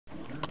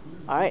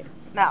Alright,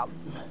 now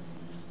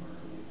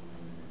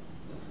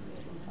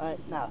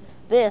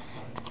this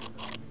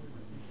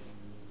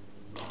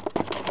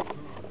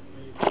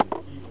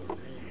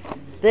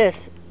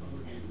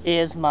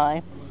is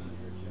my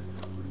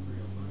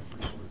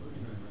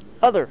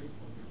other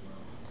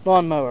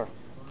lawnmower.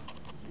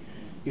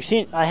 You've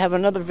seen, I have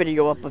another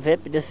video up of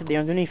it, but this is the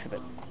underneath of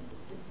it.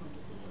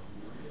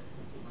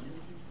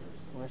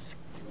 Let's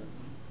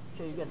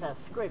show you guys how to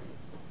scrape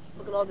it.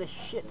 Look at all this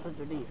shit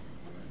underneath.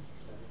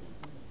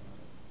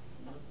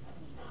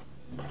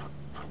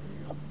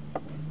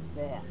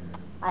 Yeah,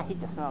 I hate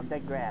the smell of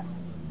dead grass,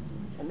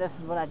 and this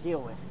is what I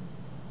deal with.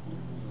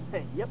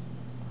 Hey, yep.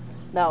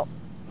 Now,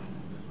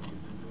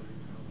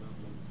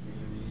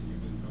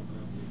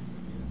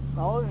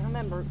 always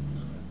remember,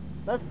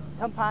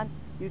 sometimes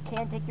you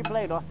can take your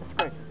blade off the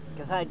scraper,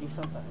 because I do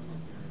sometimes.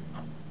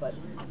 But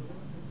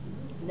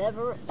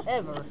never,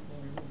 ever,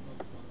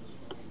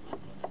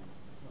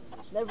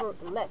 never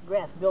let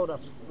grass build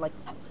up like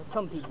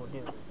some people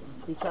do,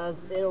 because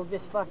it'll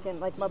just fucking,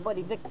 like my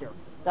buddy Victor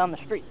down the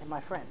street,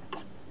 my friend.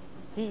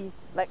 He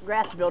let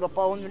grass build up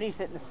all underneath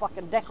it, and his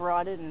fucking deck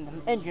rotted, and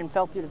the engine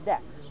fell through the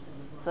deck.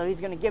 So he's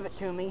gonna give it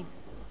to me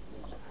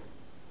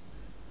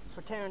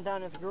for tearing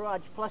down his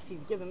garage, plus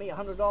he's giving me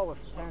 $100 for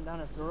tearing down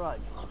his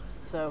garage.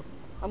 So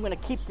I'm gonna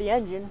keep the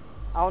engine.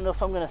 I don't know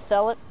if I'm gonna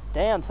sell it.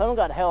 Damn, someone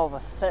got a hell of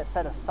a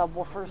set of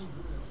subwoofers.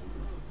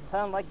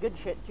 Sound like good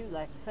shit too,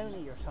 like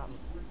Sony or something.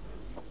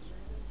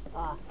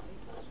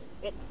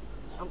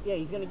 Yeah,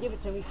 he's gonna give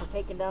it to me for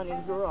taking down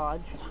his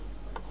garage,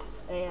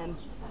 and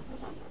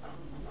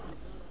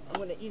I'm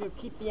gonna either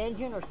keep the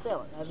engine or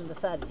sell it. I haven't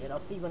decided yet.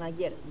 I'll see when I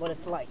get it, what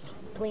it's like.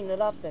 Clean it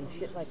up and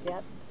shit like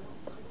that.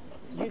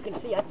 You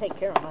can see I take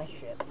care of my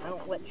shit. I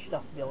don't let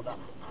stuff build up.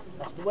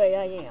 That's the way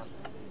I am.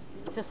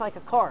 It's just like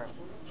a car.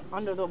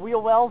 Under the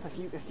wheel wells, if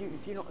you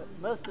don't,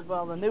 most of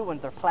the new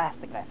ones are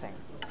plastic, I think.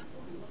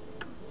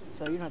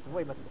 So you don't have to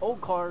worry. But the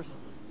old cars,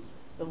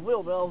 the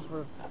wheel wells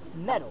were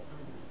metal.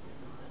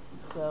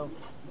 So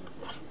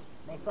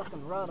they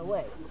fucking rot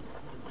away.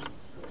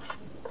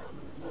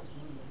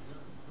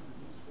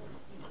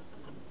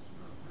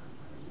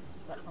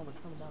 That one was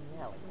coming down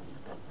the alley.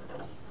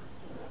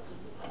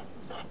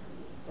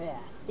 Yeah,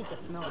 he can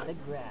smell the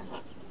big grass.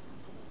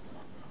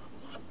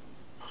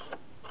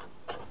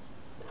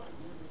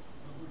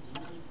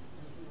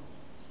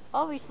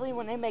 Obviously,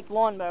 when they make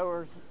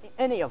lawnmowers,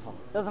 any of them,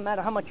 doesn't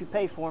matter how much you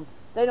pay for them,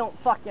 they don't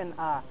fucking,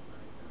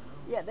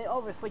 yeah, they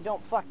obviously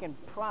don't fucking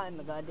prime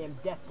the goddamn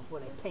deck before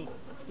they paint it.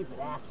 Stupid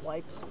ass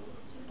wipes.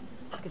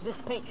 Because this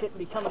paint shouldn't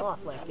be coming off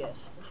like this.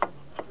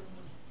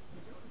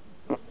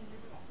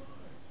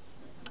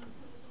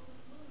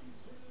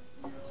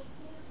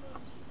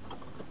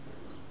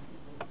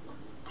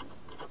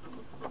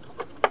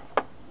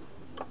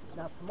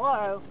 Now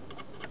tomorrow,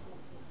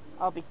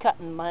 I'll be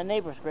cutting my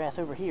neighbor's grass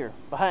over here,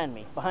 behind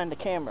me, behind the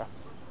camera.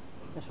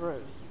 Miss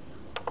Rose.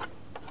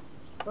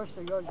 First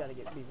her yard gotta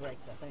be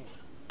raked, I think.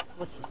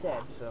 What she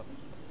said, so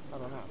I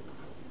don't know.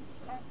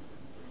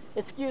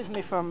 Excuse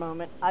me for a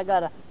moment. I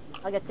gotta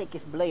take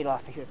this blade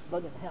off of here. It's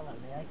bugging the hell out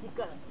of me. I keep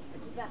having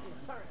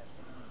to turn it.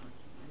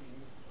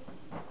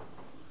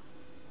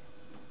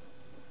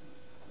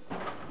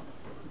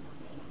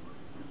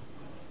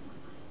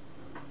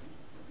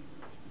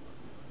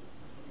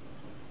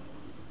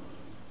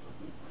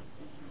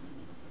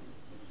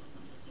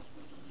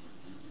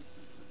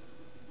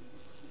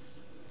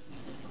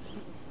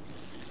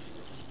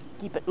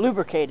 Keep it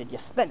lubricated, you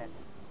spin it.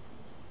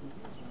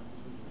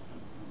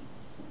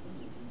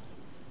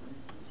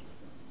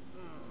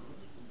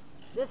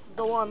 This is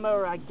the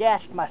lawnmower I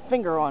gashed my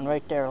finger on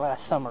right there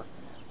last summer.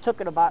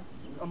 Took it about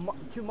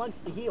 2 months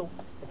to heal.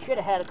 It should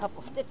have had a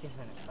couple stitches in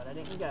it, but I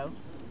didn't go,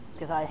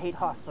 because I hate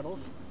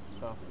hospitals.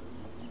 So,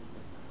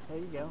 there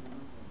you go.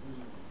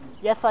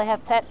 Yes, I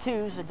have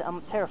tattoos, and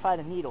I'm terrified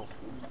of needles.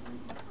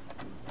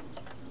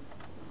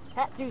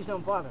 Tattoos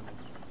don't bother me.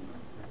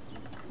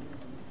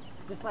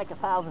 Just like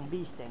 1,000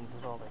 bee stings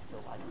is all they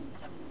feel like.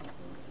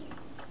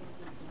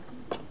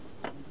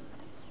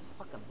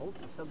 Fucking bolts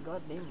are so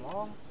goddamn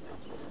long.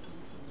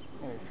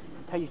 Here's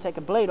how you take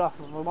a blade off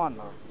of a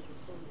lawnmower.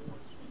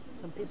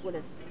 Some people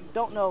that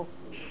don't know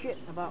shit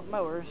about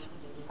mowers,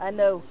 I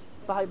know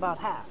probably about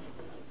half.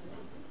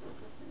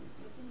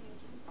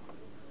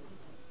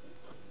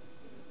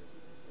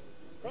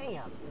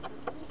 Damn.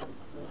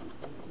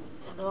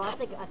 So I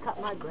think I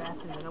cut my grass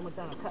and then I went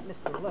down and cut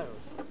Mr. Lowe's.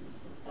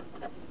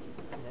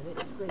 And I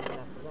didn't scrape it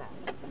after that.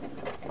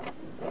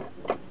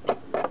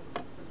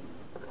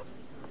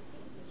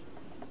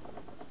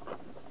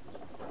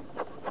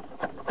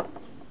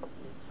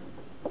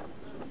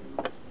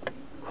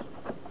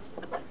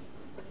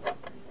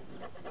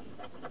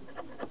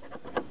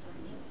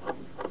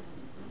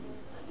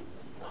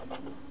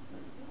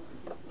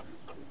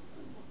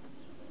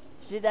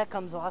 See, that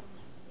comes off.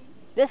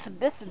 This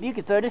you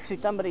could throw this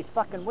through somebody's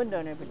fucking window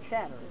and it would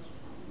shatter.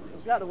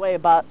 It's got to weigh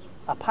about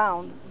a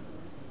pound.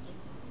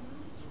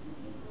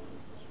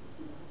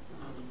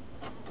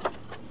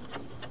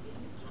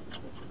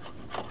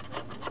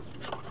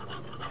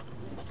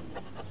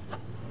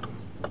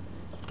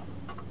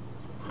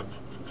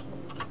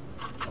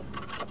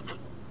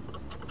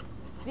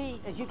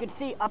 as you can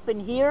see up in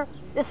here,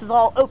 this is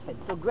all open,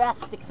 so grass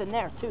sticks in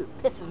there too.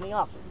 Pisses me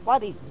off. Why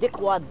these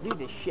dickwads do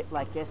this shit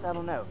like this, I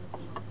don't know.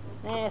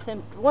 Man,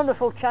 some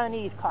wonderful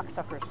Chinese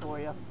cocksuckers for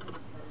you.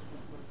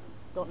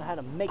 Don't know how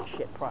to make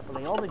shit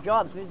properly. All the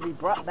jobs need to be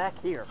brought back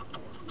here.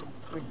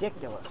 It's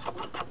ridiculous.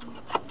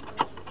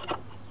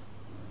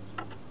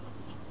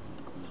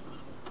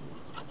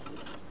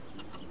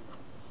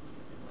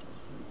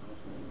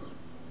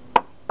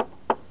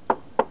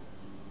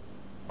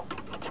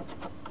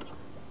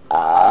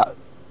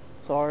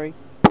 Sorry.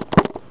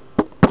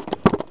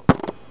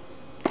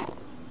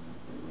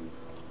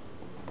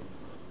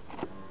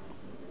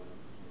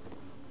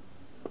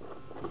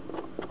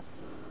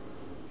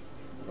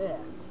 Yeah.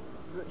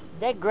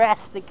 Dead grass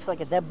stinks like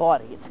a dead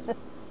body. It's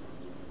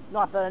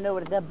not that I know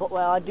what a dead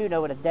well, I do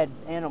know what a dead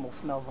animal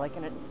smells like,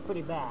 and it's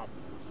pretty bad.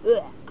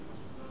 Ugh.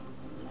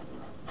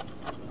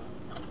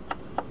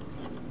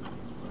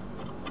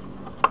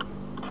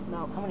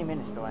 Now, how many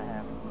minutes do I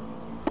have?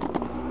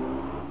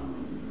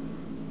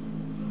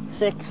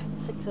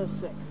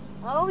 6:06.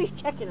 I'm always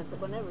checking it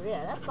whenever,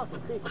 yeah, that's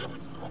fucking creepy.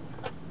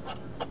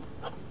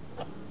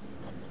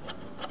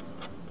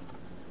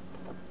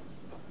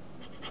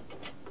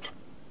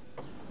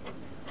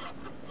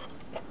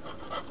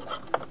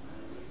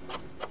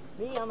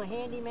 Me, I'm a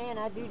handyman,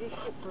 I do this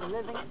shit for a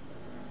living.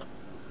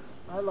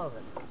 I love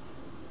it.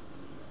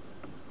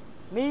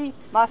 Me,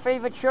 my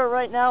favorite show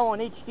right now on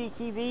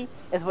HDTV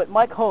is with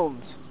Mike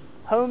Holmes.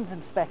 Holmes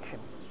Inspection.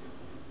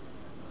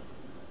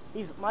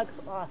 Mike's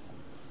awesome.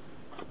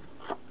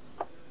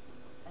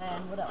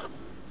 And what else?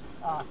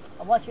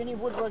 I watch any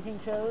woodworking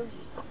shows.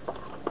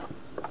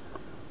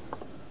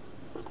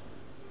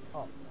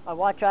 Oh, I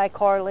watch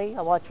iCarly.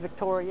 I watch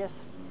Victorious.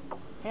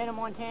 Hannah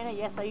Montana,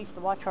 yes, I used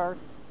to watch her.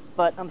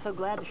 But I'm so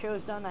glad the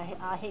show's done.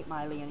 I hate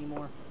Miley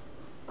anymore.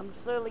 I'm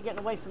slowly getting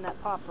away from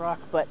that pop rock,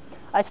 but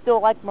I still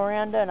like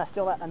Miranda, and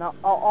I'll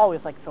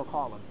always like Phil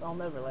Collins. I'll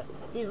never let.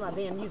 He's my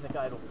damn music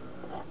idol.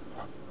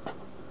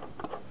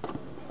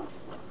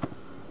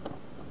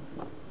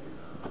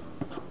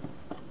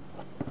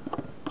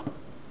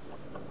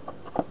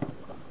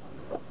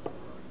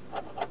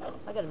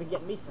 I gotta be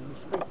getting me some new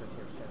speakers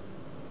here soon.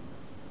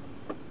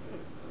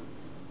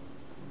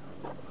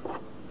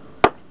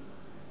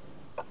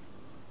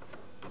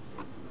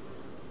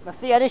 Now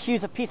see, I just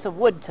use a piece of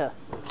wood to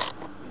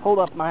hold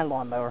up my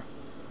lawnmower.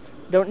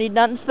 Don't need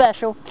nothing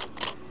special.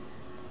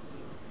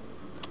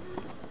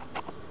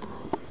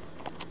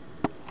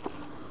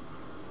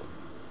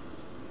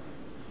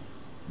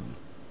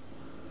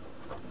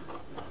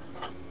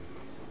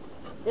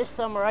 This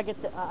summer I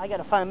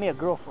gotta find me a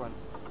girlfriend.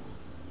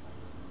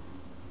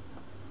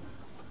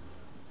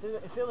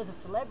 If it was a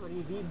celebrity,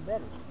 it'd be even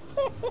better.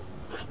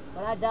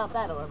 But I doubt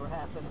that'll ever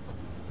happen.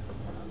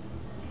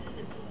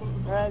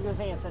 There goes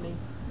Anthony.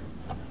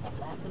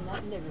 Laughing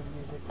that nigger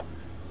music.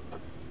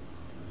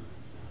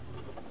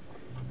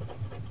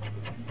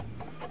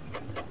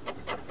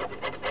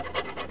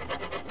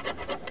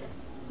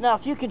 Now,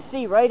 if you can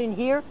see right in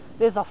here,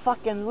 there's a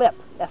fucking lip.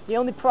 That's the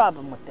only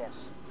problem with this.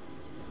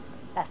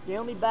 That's the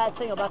only bad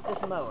thing about this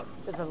mower.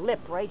 There's a lip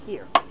right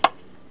here.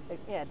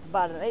 Yeah, it's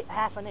about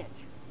half an inch.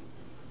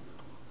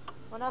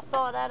 When I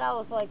saw that, I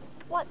was like,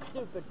 what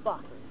stupid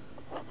fuckers.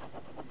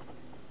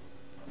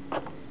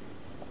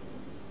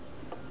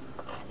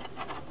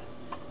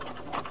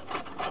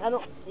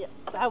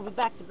 I'll be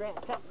back to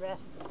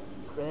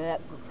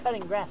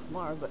cutting grass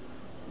tomorrow, but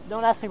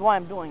don't ask me why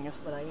I'm doing this,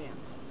 but I am.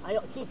 I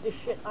keep this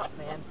shit up,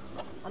 man.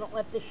 I don't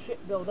let this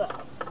shit build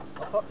up.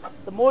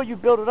 The more you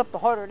build it up, the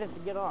harder it is to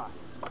get off.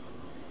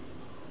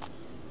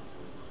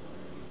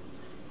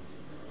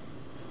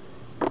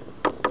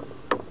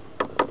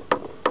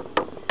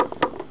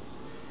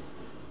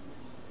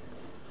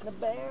 The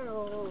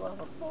barrel of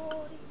a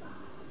 45.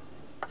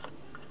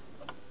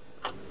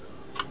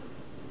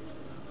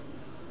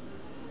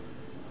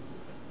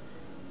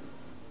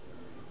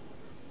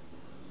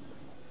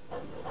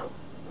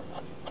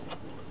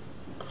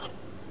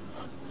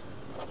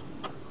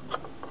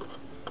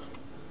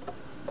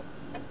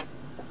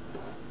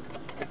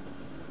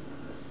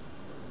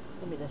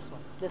 Give me this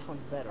one. This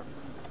one's better.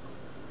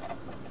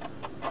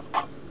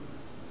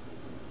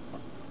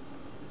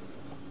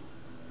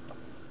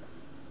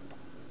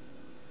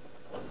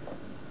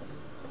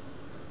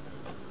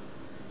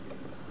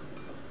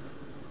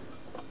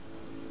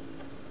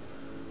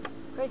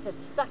 Great, it's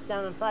stuck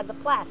down inside the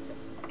plastic.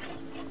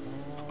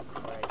 Oh,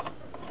 Christ.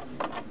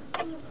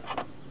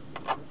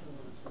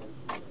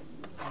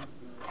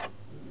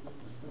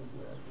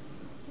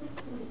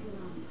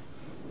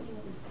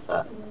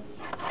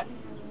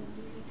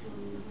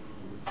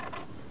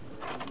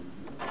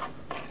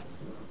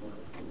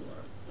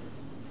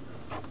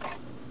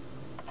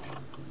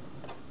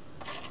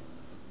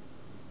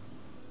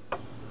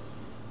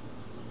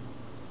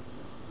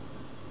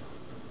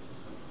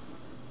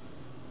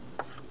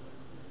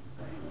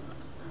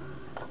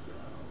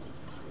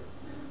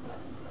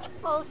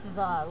 Oh, this is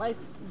Life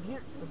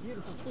of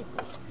Beautiful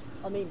People.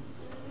 I mean,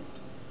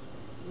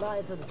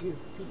 Lives of the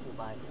Beautiful People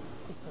by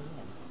 6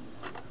 AM.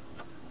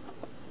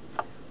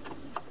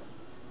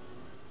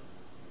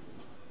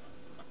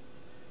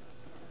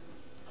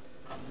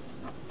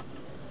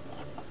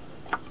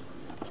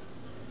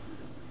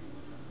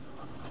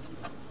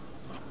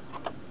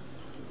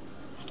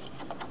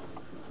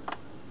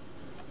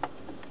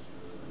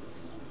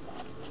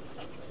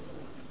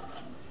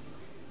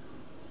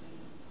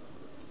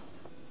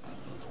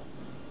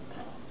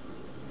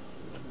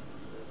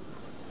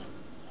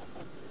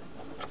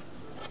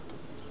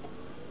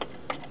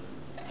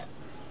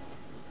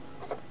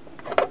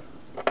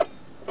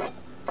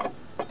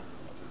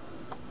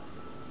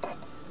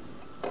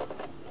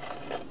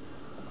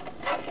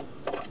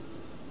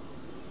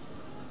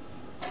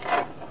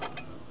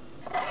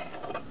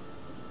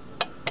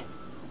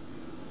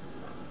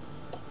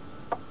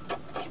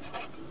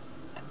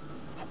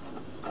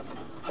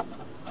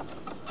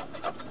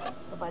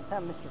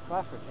 time Mr.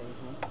 Crawford pays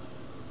me,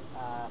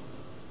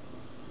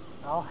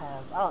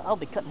 I'll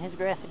be cutting his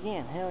grass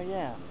again. Hell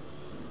yeah.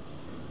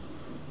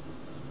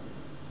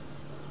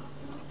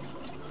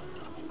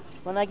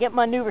 When I get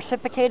my new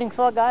reciprocating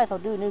saw, guys, I'll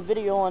do a new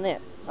video on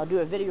it. I'll do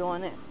a video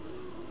on it.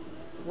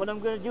 What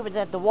I'm gonna do with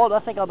that DeWalt, I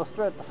think I'll just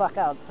throw it the fuck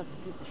out. Such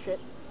a piece of shit.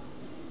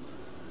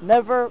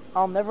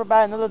 I'll never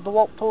buy another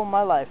DeWalt tool in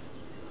my life.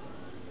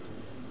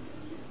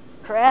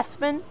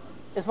 Craftsman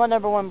is my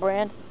 #1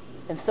 brand,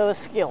 and so is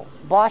Skill.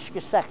 Bosch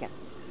is second.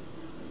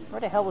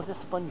 Where the hell was this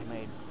sponge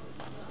made?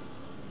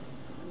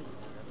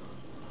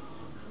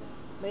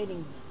 Made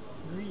in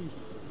Greece.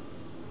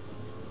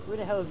 Where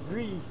the hell is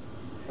Greece?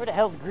 Where the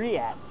hell's Greece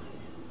at?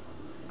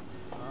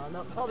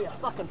 No, probably a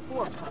fucking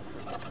foreign country.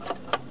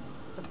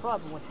 That's the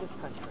problem with this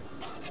country.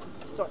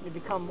 It's starting to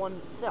become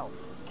one itself.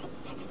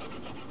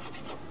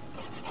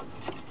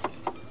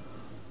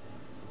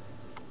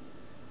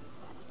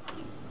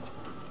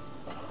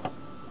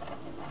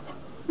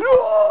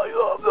 I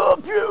love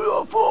the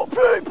beautiful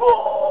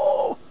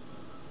people!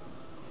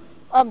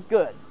 I'm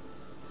good.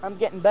 I'm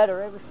getting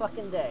better every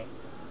fucking day.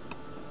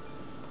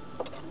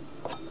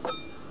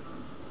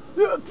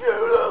 The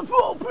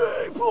beautiful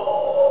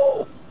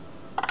people!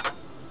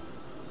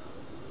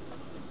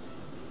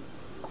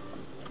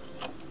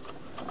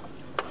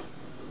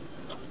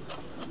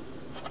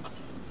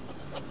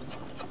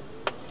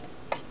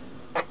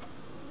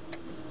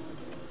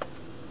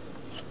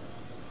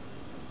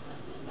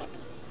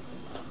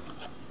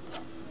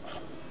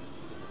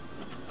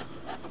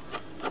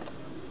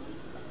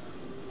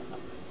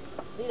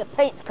 See, the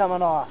paint's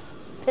coming off.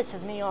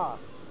 Pisses me off.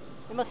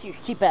 They must use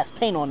cheap-ass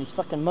paint on these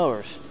fucking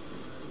mowers.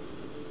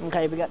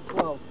 Okay, we got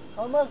 12.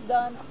 Almost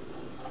done.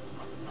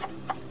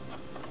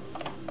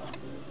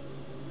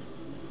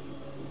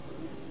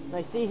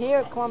 Now, see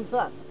here, it clumps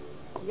up.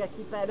 You gotta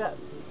keep that up.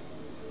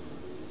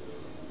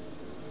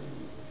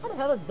 How the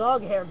hell does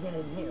dog hair get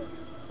in here?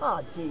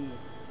 Oh, jeez.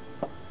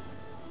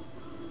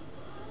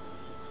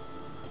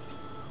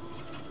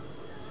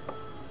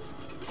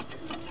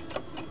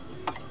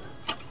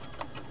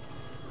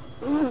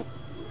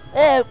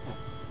 Hey,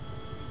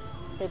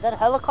 is that a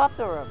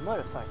helicopter or a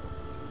motorcycle?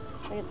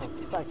 I think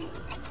it's a cycle.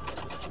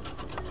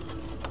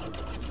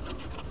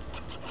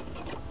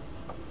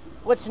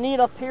 What's neat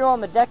up here on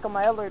the deck of the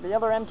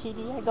other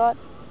MTD I got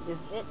is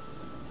it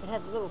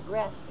has little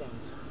grass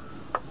things.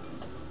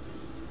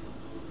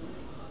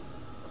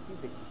 You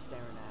bitches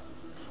staring at.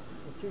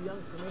 They're too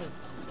young for me.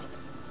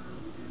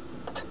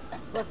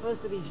 Plus,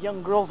 most of these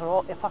young girls are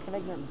all fucking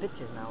ignorant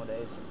bitches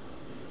nowadays.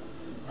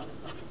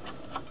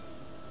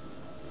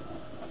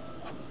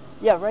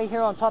 Yeah, right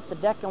here on top of the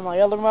deck on my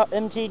other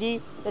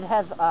MTD, it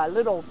has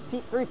little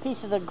 3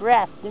 pieces of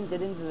grass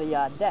dented into the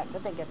deck. I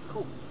think that's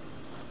cool.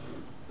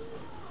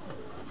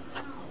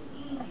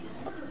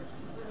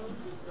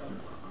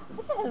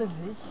 What the hell is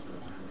this?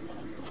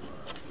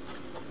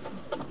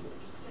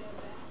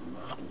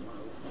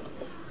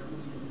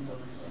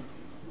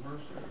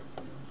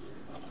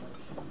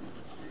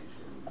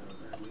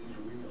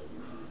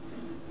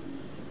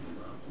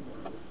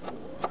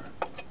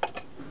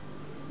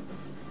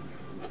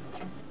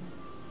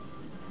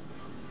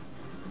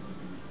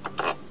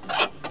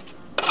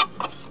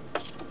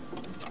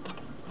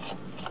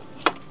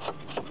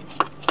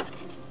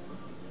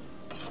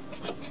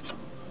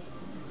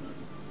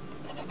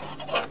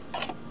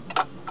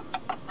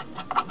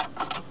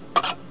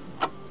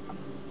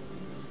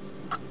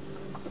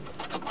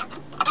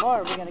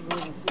 Or we're gonna go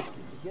even see if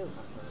it goes.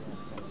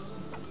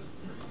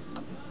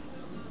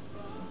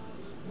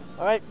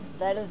 Alright,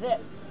 that is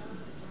it.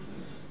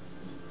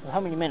 Well,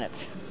 how many minutes?